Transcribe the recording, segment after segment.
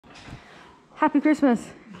Happy Christmas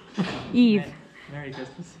Eve. Merry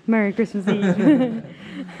Christmas. Merry Christmas Eve.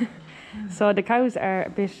 So the cows are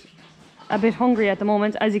a bit hungry at the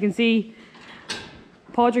moment. As you can see,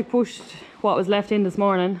 Padraig pushed what was left in this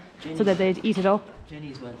morning so that they'd eat it up.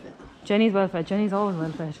 Jenny's well fed. Jenny's well fed. Jenny's always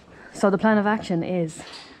well fed. So the plan of action is...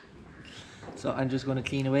 So I'm just going to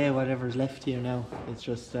clean away whatever's left here now. It's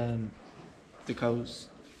just the cows.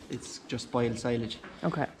 It's just boiled silage.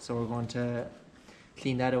 Okay. So we're going to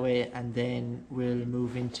clean that away and then we'll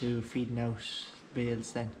move into feeding out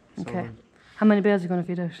bales then. So okay. How many bales are you going to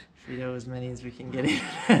feed out? Feed out as many as we can get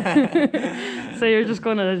in. So you're just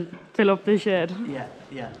going to fill up the shed?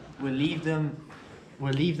 Yeah. We'll leave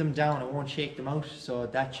them down. I won't shake them out. So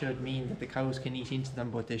that should mean that the cows can eat into them,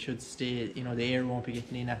 but they should stay, you know, the air won't be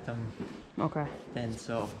getting in at them. Okay. Then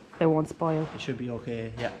so they won't spoil. It should be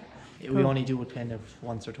okay, yeah. Cool. We only do it kind of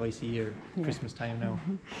once or twice a year, Christmas time now.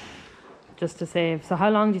 Just to save. So how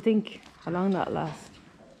long do you think, that'll last?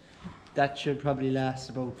 That should probably last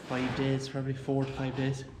about 5 days, probably 4 to 5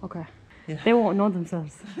 days. Okay. Yeah. They won't know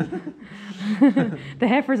themselves. The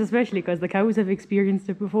heifers especially, because the cows have experienced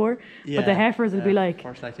it before. Yeah, but the heifers will be like,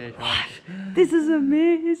 first lactation. What? This is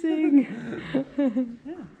amazing.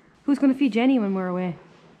 Yeah. Who's going to feed Jenny when we're away?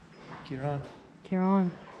 Kieran.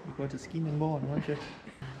 You go to Keane and Bowen, won't you? You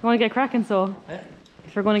want to get cracking, so? Yeah.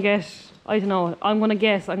 If you're going to get, I don't know, I'm going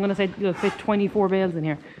to say you'll fit 24 bales in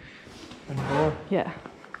here. 24? Yeah.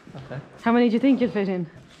 Okay. How many do you think you'll fit in?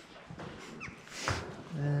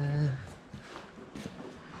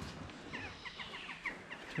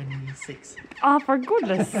 26. Oh, for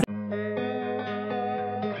goodness sake.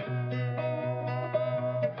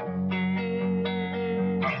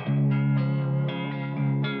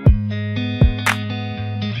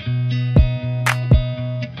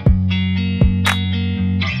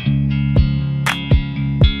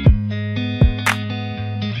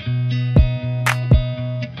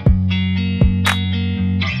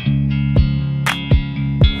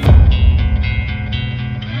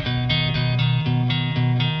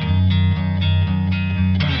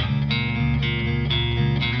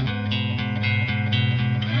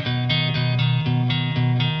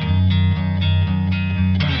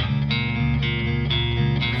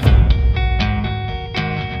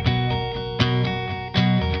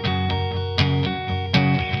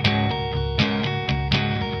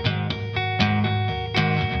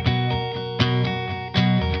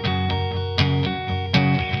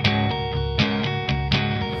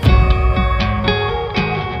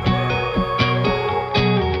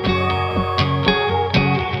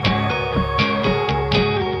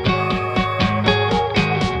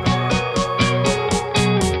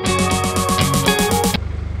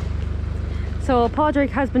 So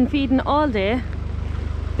Padraig has been feeding all day,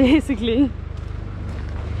 basically.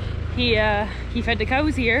 He fed the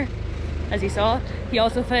cows here, as you saw. He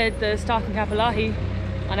also fed the stock in Kapalahi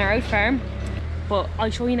on our out farm. But I'll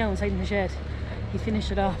show you now inside in the shed. He finished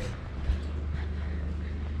it off.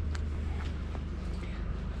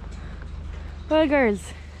 Well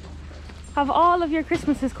girls, have all of your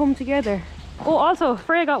Christmases come together? Oh, also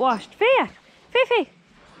Freya got washed. Freya! Faye!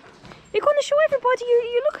 You're going to show everybody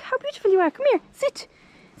you look how beautiful you are. Come here, sit.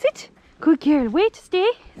 Good girl. Wait,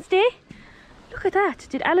 stay. Look at that.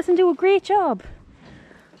 Did Alison do a great job?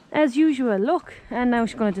 As usual, look. And now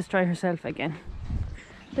she's going to just dry herself again.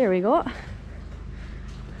 There we go.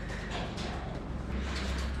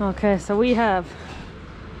 Okay, so we have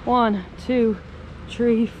 1, 2,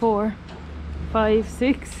 3, 4, 5,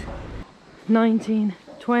 6, 19,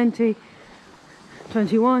 20,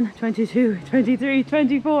 21, 22, 23,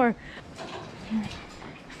 24.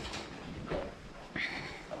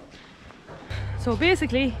 So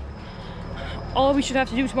basically, all we should have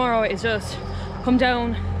to do tomorrow is just come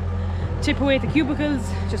down, tip away the cubicles,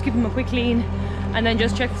 just give them a quick clean, and then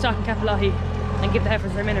just check the stock in Kapalahi and give the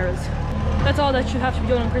heifers their minerals. That's all that should have to be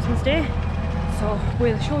done on Christmas Day. So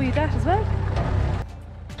we'll show you that as well.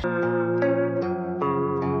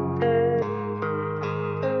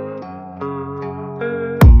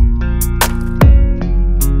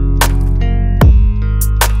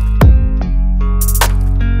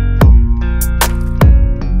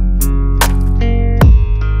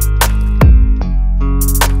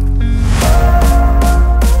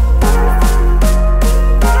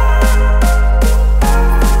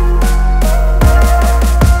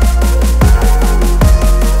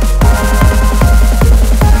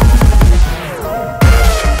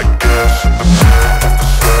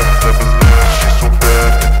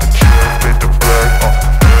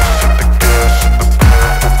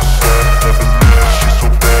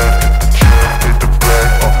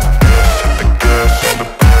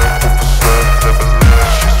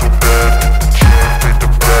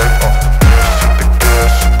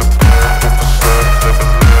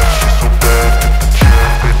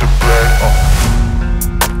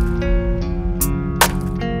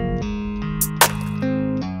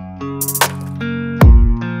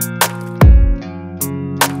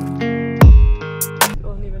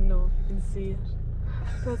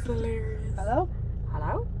 hilarious. Hello?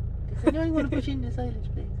 Hello? Does anyone want to push in the silence,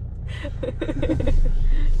 please?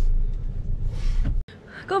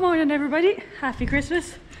 Good morning, everybody. Happy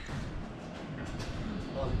Christmas.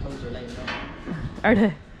 All the clothes are laying down. Are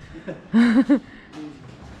they?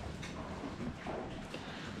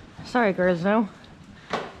 Sorry, girls, now.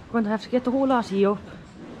 I'm going to have to get the whole lot of you up.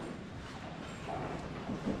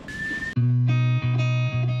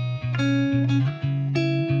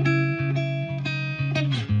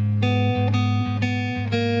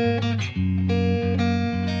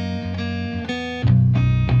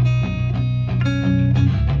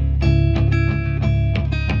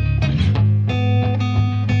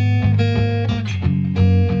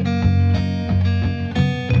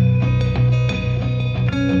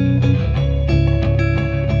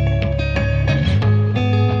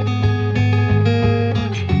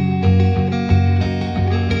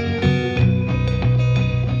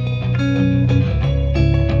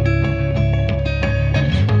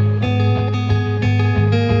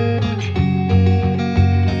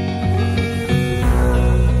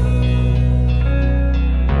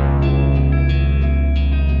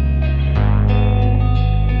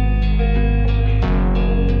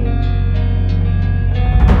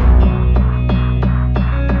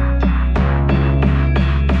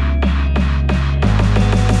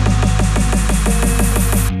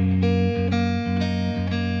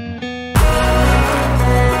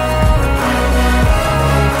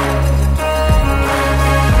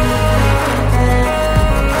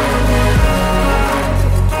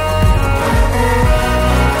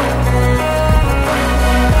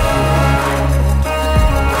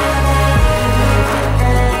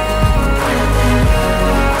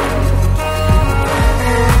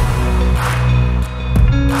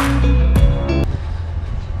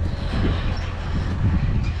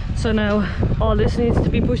 So now all this needs to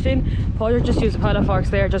be pushed in. Paul just used the pallet forks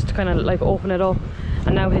there just to kind of like open it up,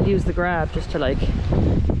 and now he'll use the grab just to like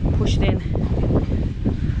push it in.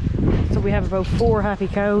 So we have about 4 happy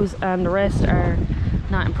cows and the rest are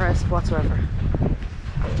not impressed whatsoever.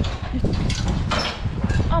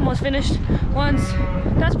 Almost finished. Once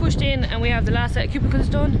that's pushed in and we have the last set of cubicles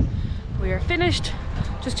done, we are finished.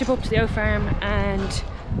 Just chip up to the out farm and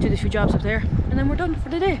do the few jobs up there, and then we're done for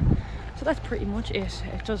the day. So that's pretty much it.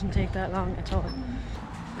 It doesn't take that long at all.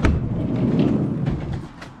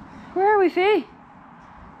 Where are we, Faye?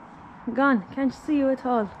 I'm gone. Can't see you at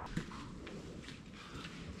all.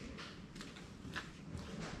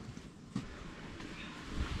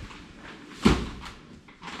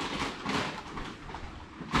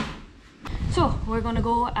 So we're gonna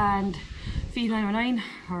go and feed 909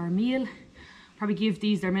 our meal. Probably give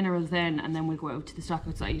these their minerals then, and then we'll go out to the stock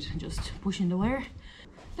outside and just push in the wire.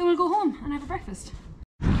 Then we'll go home and have a breakfast.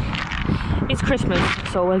 It's Christmas,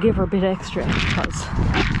 so we'll give her a bit extra because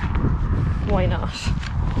why not?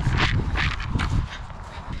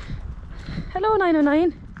 Hello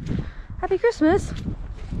 909. Happy Christmas.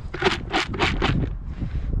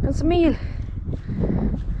 And some meal.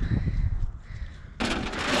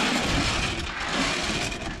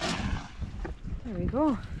 There we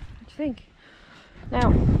go. What do you think? Now,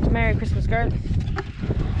 Merry Christmas, girl.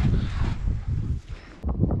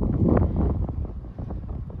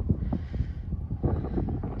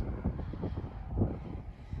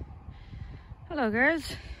 Hello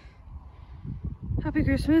girls, happy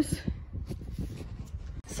Christmas.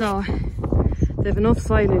 So they have enough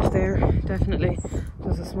silage there, definitely.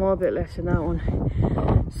 There's a small bit left in that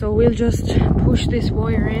one, so we'll just push this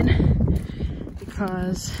wire in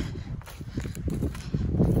because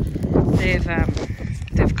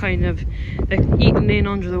they've kind of like eaten in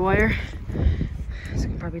under the wire, as you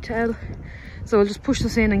can probably tell. So we'll just push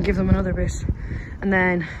this in and give them another bit, and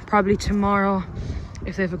then probably tomorrow,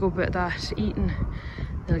 if they have a good bit of that eaten,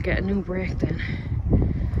 they'll get a new break then.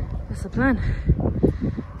 That's the plan.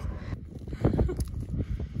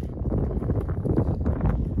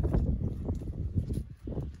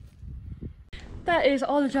 That is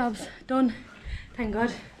all the jobs done, thank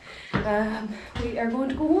God. We are going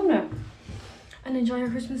to go home now and enjoy our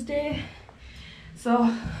Christmas day.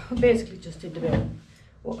 So we basically just did the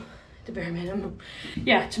bare minimum.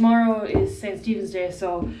 Yeah, tomorrow is St. Stephen's Day,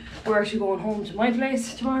 so we're actually going home to my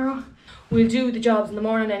place tomorrow. We'll do the jobs in the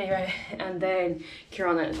morning anyway, and then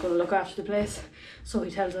Kieran is going to look after the place, so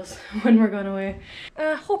he tells us when we're going away.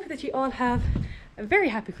 Hope that you all have a very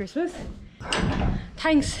happy Christmas.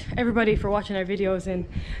 Thanks everybody for watching our videos in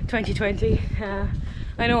 2020.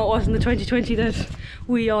 I know it wasn't the 2020 that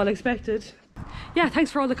we all expected. Yeah,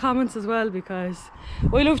 thanks for all the comments as well, because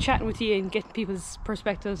we love chatting with you and getting people's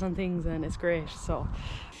perspectives on things, and it's great. So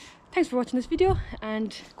thanks for watching this video,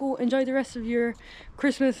 and go enjoy the rest of your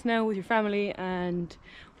Christmas now with your family, and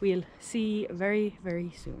we'll see you very,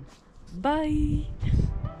 very soon. Bye.